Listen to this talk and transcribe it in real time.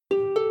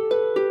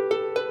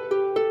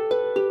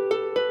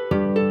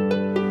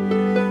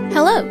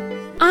Hello,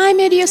 I'm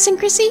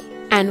Idiosyncrasy,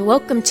 and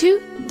welcome to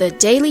the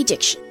Daily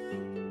Diction.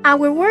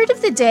 Our word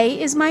of the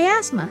day is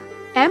miasma,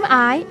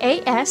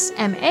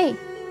 M-I-A-S-M-A.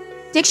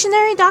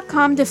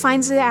 Dictionary.com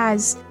defines it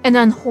as an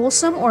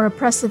unwholesome or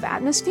oppressive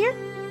atmosphere,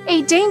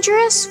 a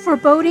dangerous,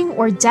 foreboding,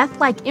 or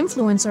death-like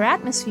influence or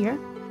atmosphere,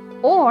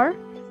 or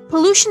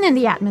pollution in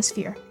the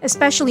atmosphere,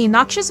 especially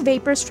noxious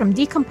vapors from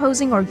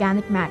decomposing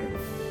organic matter.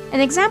 An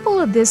example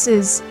of this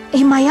is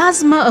a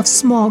miasma of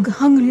smog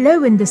hung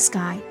low in the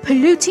sky,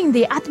 polluting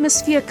the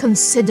atmosphere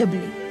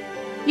considerably.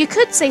 You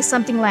could say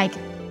something like,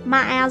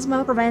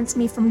 miasma prevents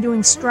me from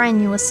doing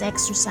strenuous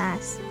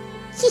exercise.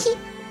 Hehe,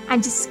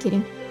 I'm just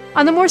kidding.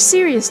 On a more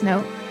serious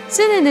note,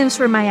 synonyms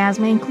for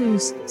miasma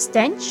include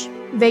stench,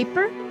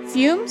 vapor,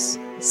 fumes,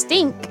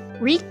 stink,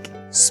 reek,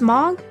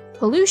 smog,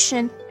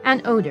 pollution,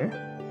 and odor.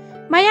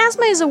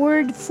 Miasma is a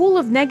word full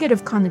of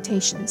negative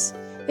connotations.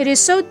 It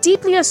is so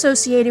deeply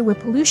associated with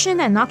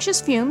pollution and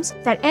noxious fumes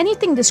that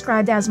anything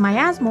described as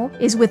miasmal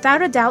is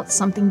without a doubt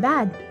something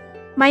bad.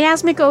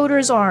 Miasmic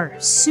odors are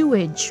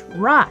sewage,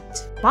 rot,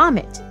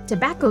 vomit,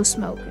 tobacco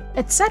smoke,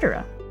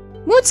 etc.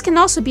 Moods can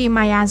also be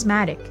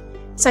miasmatic,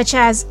 such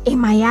as a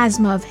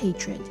miasma of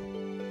hatred.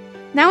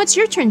 Now it's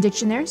your turn,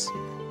 dictionaries.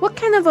 What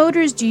kind of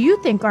odors do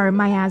you think are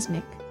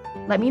miasmic?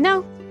 Let me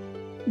know.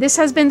 This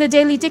has been the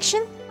Daily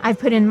Diction. I've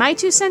put in my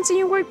 2 cents in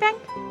your word bank.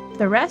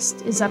 The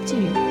rest is up to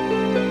you.